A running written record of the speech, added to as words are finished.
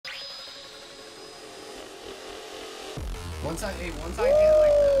Once I get like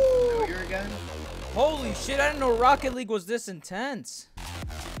the familiar again. Holy shit! I didn't know Rocket League was this intense.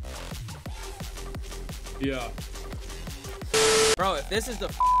 Yeah. Bro, if this is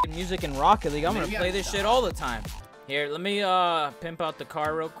the music in Rocket League, I'm gonna play this shit all the time. Here, let me pimp out the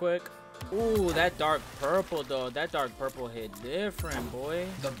car real quick. Ooh, that dark purple though. That dark purple hit different, boy.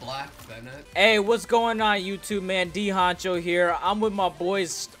 The Black Bennett. Hey, what's going on YouTube, man? D Honcho here. I'm with my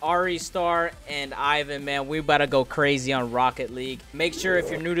boys Ari Star and Ivan, man. We about to go crazy on Rocket League. Make sure if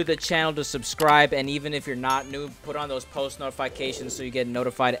you're new to the channel to subscribe, and even if you're not new, put on those post notifications so you get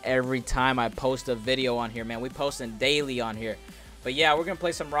notified every time I post a video on here, man. We posting daily on here. But yeah, we're gonna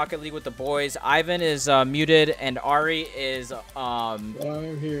play some Rocket League with the boys. Ivan is muted and Ari is I'm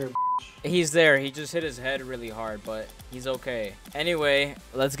here. He's there. He just hit his head really hard, but he's okay. Anyway,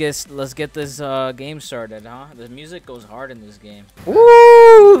 let's get this game started, huh? The music goes hard in this game.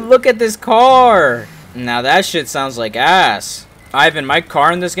 Woo! Look at this car. Now that shit sounds like ass. Ivan, my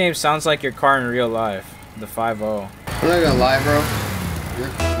car in this game sounds like your car in real life. The 5.0. I'm not gonna lie, bro.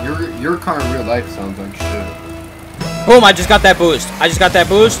 Your car in real life sounds like shit. Boom! I just got that boost.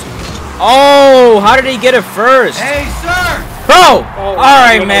 Oh, how did he get it first? Hey, sir! Bro!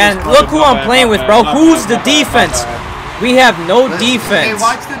 Alright, man. Look who I'm playing with, bro. Who's the defense? We have no defense. Hey,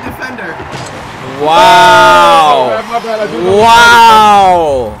 watch the defender. Wow.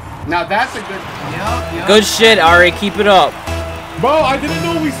 Wow. Now that's a good... Yep. Good shit, Ari. Keep it up. Bro, I didn't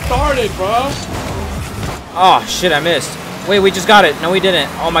know we started, bro. Oh, shit. I missed. Wait, we just got it. No, we didn't.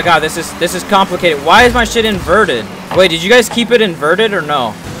 Oh, my God. This is complicated. Why is my shit inverted? Wait, did you guys keep it inverted or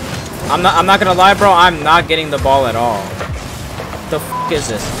no? I'm not gonna lie, bro. I'm not getting the ball at all. The f is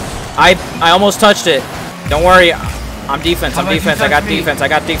this? I almost touched it. Don't worry. I'm defense. I got defense.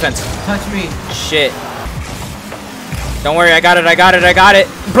 Touch me. Shit. Don't worry. I got it.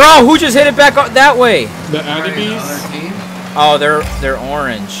 Bro, who just hit it back that way? The enemies. Oh, they're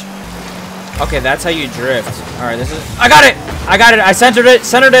orange. Okay, that's how you drift. All right, this is. I got it. I centered it.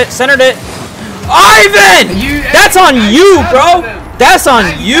 Ivan! That's on you, bro. That's on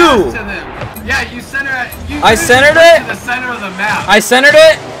you. Yeah, you center it. I centered it. The center of the map. I centered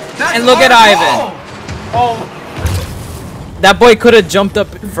it. And look at Ivan. Oh. That boy could have jumped up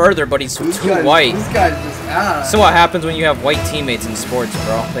further, but he's too white. This guy's just ass. So what happens when you have white teammates in sports,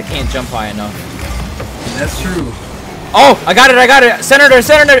 bro? They can't jump high enough. That's true. Oh, I got it. Centered it.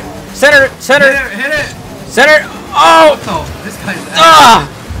 Hit it. Center. Oh. This guy's ass.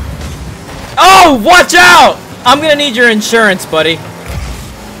 Oh, watch out. I'm gonna need your insurance, buddy.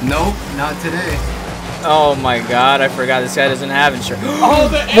 Nope, not today. Oh my God, I forgot this guy doesn't have insurance. Oh,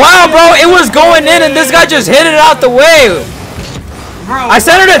 wow, bro, it was going in and this guy just hit it out the way. Bro, I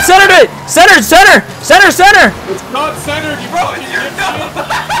centered it. Center. It's not centered,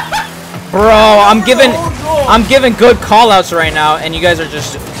 Bro, I'm giving good call outs right now and you guys are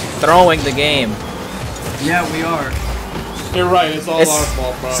just throwing the game. Yeah, we are. You're right, it's all our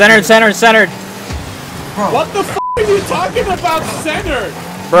fault, bro. Centered. Bro. What the f are you talking about centered?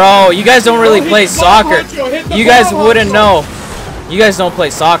 Bro, you guys don't really play soccer. You guys wouldn't know. You guys don't play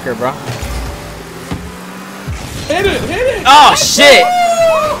soccer, bro. Hit it. Oh, shit.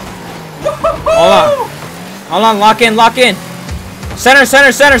 Hold on, lock in. Center.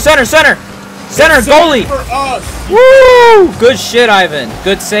 Center, goalie. For us. Woo! Good shit, Ivan.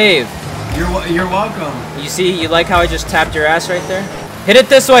 Good save. You're welcome. You see, you like how I just tapped your ass right there? Hit it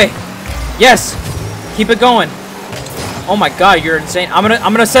this way. Yes. Keep it going. Oh my God, you're insane. I'm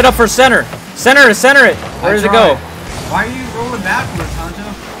gonna set up for center. Center it. Where does it go? Why are you rolling backwards, Honcho?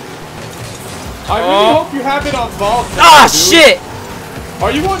 I really hope you have it on ball cam. Ah, dude. shit!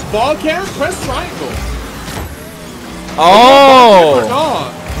 Are you on ball cam? Press triangle.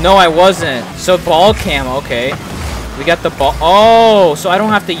 Oh! No, I wasn't. So ball cam, okay. We got the ball. Oh, so I don't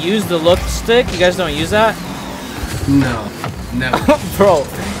have to use the look stick? You guys don't use that? No. Never. Bro.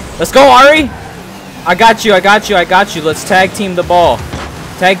 Let's go, Ari! I got you. Let's tag team the ball.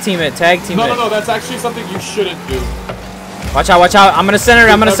 Tag team it. No, that's actually something you shouldn't do. Watch out. I'm gonna center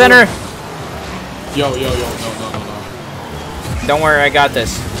it. Yo, no. Don't worry, I got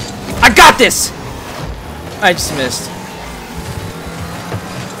this. I just missed.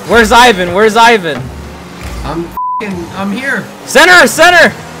 Where's Ivan? I'm here.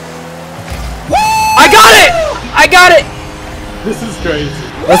 Center! Woo! I got it! This is crazy.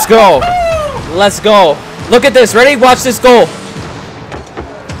 Let's go. Look at this. Ready? Watch this goal.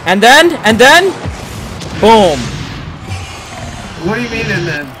 And then, boom. What do you mean and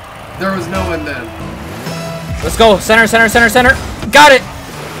then? There was no and then. Let's go. Center. Got it.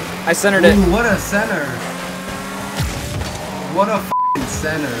 I centered it. Ooh, what a center. What a f***ing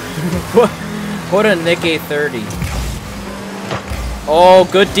center. What a Nick A30. Oh,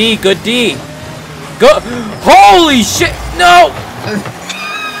 good D, good D. Go. Holy shit! No!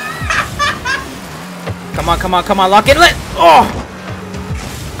 Come on, come on, come on, lock in, lit! Oh!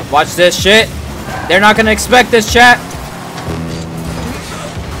 Watch this shit. They're not gonna expect this, chat.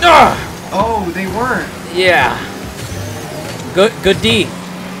 Ugh. Oh, they weren't. Yeah. Good D.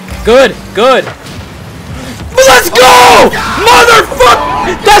 Good. Let's go!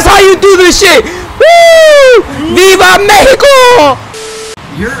 Motherfucker! That's how you do this shit! Woo! Viva Mexico!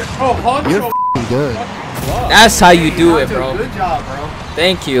 You're Honcho. f***ing good. That's how you do it, bro. Good job, bro.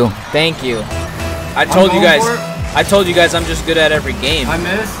 Thank you. I told you guys. I'm just good at every game. I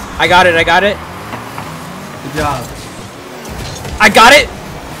missed. I got it. Good job. I got it.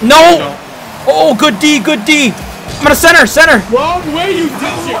 No. Oh, good D. I'm gonna center. Wrong way, you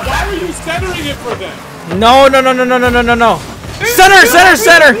dipshit. Why were you centering it for them? No. Center.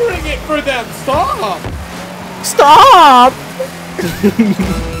 Centering it for them. Stop.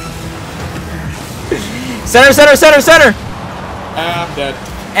 Center. I'm dead.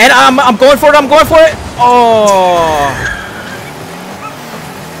 And I'm going for it. Oh.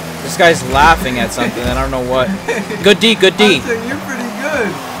 This guy's laughing at something. I don't know what. Good D. You're pretty good.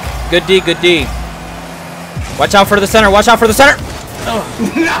 Good D. Watch out for the center.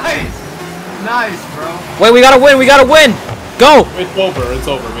 Nice, bro. Wait, we gotta win. Go. It's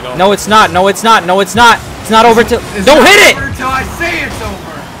over. We know. No, it's not. It's not over till. Don't hit it. Until I say it's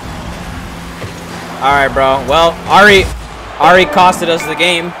over. All right, bro. Well, Ari costed us the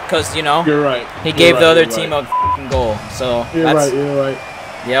game because you know You're right. he gave the other team a f***ing goal. So You're right.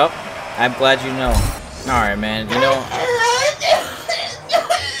 Yep. I'm glad you know. All right, man. You know.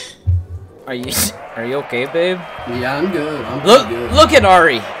 Are you okay, babe? Yeah, I'm good. Look at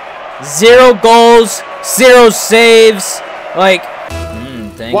Ari. 0 goals, 0 saves. Like,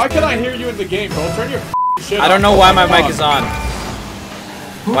 thanks. Why can I hear you in the game, bro? Turn your shit off. I don't know why my mic is on.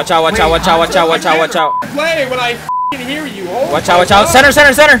 Watch out. Play when I hear you. Oh Watch out.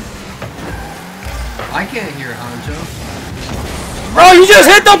 Center. I can't hear Honcho. Bro, you just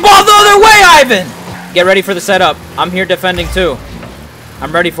hit the ball the other way, Ivan. Get ready for the setup. I'm here defending too.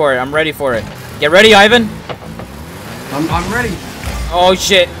 I'm ready for it. Get ready, Ivan. I'm ready. Oh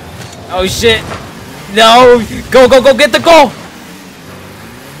shit. No. Go. Get the goal.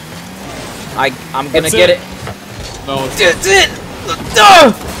 I'm gonna get it. No. That's it.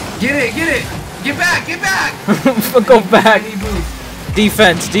 Get it. Get back. Go back.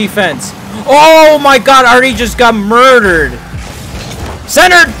 Defense. Oh my god, Ari just got murdered.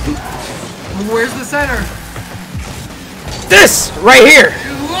 Centered. Where's the center? This right here.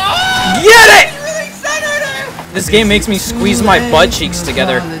 Whoa! Get it. Really centered it. This game makes me squeeze my butt cheeks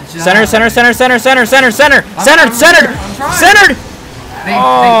together. Center. Centered. They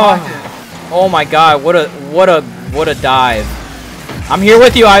blocked it. Oh my god, what a dive. I'm here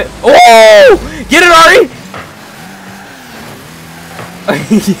with you. Oh! Get it, Ari!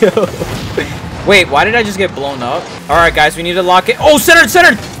 Yo. Wait, why did I just get blown up? Alright, guys, we need to lock it. Oh, centered!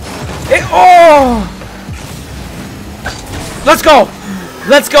 Oh! Let's go!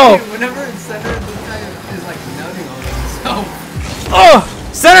 Whenever it's centered, this guy is like nutting on himself. Oh!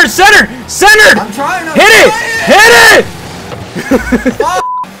 Centered! I'm trying to Hit it!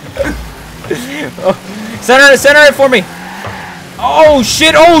 Oh, center it for me. Oh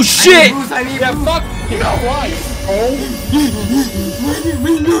shit! I need Yeah, boost. fuck you. Christ.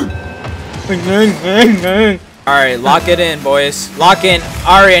 All right, lock it in, boys. Lock in.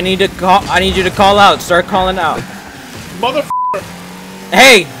 Ari, I need you to call out. Start calling out. Mother.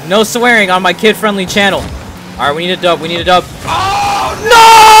 Hey, no swearing on my kid-friendly channel. All right, we need a dub. Oh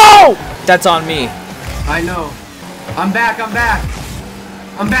No! That's on me. I know. I'm back. I'm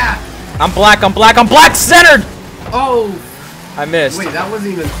black. Centered. Oh. I missed. Wait, that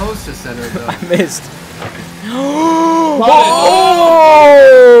wasn't even close to center though. I missed. Oh!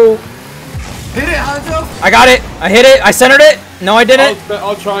 Hit it, Honcho. I got it. I hit it. I centered it. No, I didn't.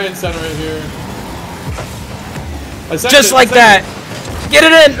 I'll try and center it here. Just like that. Get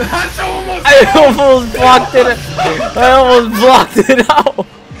it in. Honcho almost. I almost blocked it. I almost blocked it out.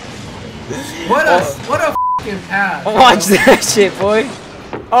 What a fucking pass. Watch that shit, boy.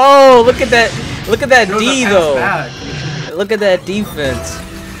 Oh, look at that. Look at that It was a D pass though. back. Look at that defense.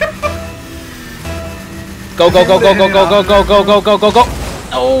 Go.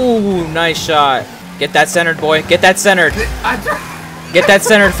 Oh, nice shot. Get that centered, boy. Get that centered. Get that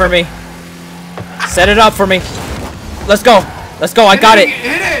centered for me. Set it up for me. Let's go. I got it.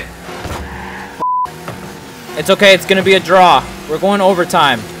 Hit it. It's okay. It's gonna be a draw. We're going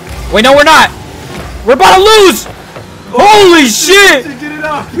overtime. Wait, no, we're not. We're about to lose. Holy shit! Get it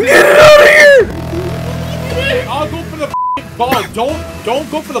out. Get it out of here! I'll go for the ball. Don't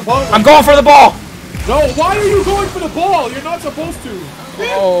go for the ball. I'm going for the ball. No, why are you going for the ball? You're not supposed to.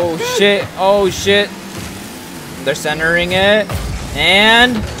 Oh shit! Oh shit! They're centering it,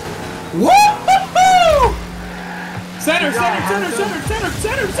 and Woo-hoo-hoo! Center.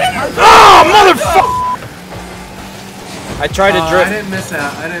 oh motherfucker! I tried to I drift. didn't miss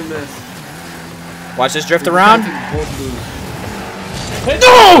that. I didn't miss. Watch this drift around. Both moves. Hit the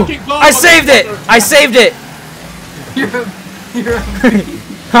No! fucking ball, I saved it! motherfucker. I saved it! You're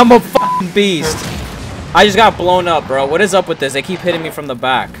I'm a fucking beast. I just got blown up, bro. What is up with this? They keep hitting me from the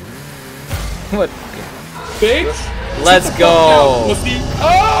back. What? Bitch. Let's Sit the fuck go. down, pussy.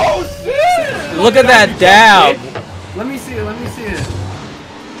 Oh shit! Look at that dab. Let me see it. Let me see it.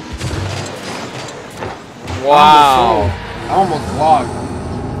 Wow. I almost blocked.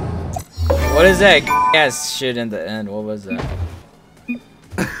 What is that ass shit in the end? What was that?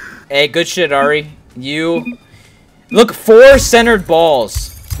 Hey, good shit, Ari. You look 4 centered balls.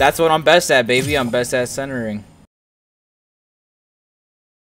 That's what I'm best at, baby. I'm best at centering.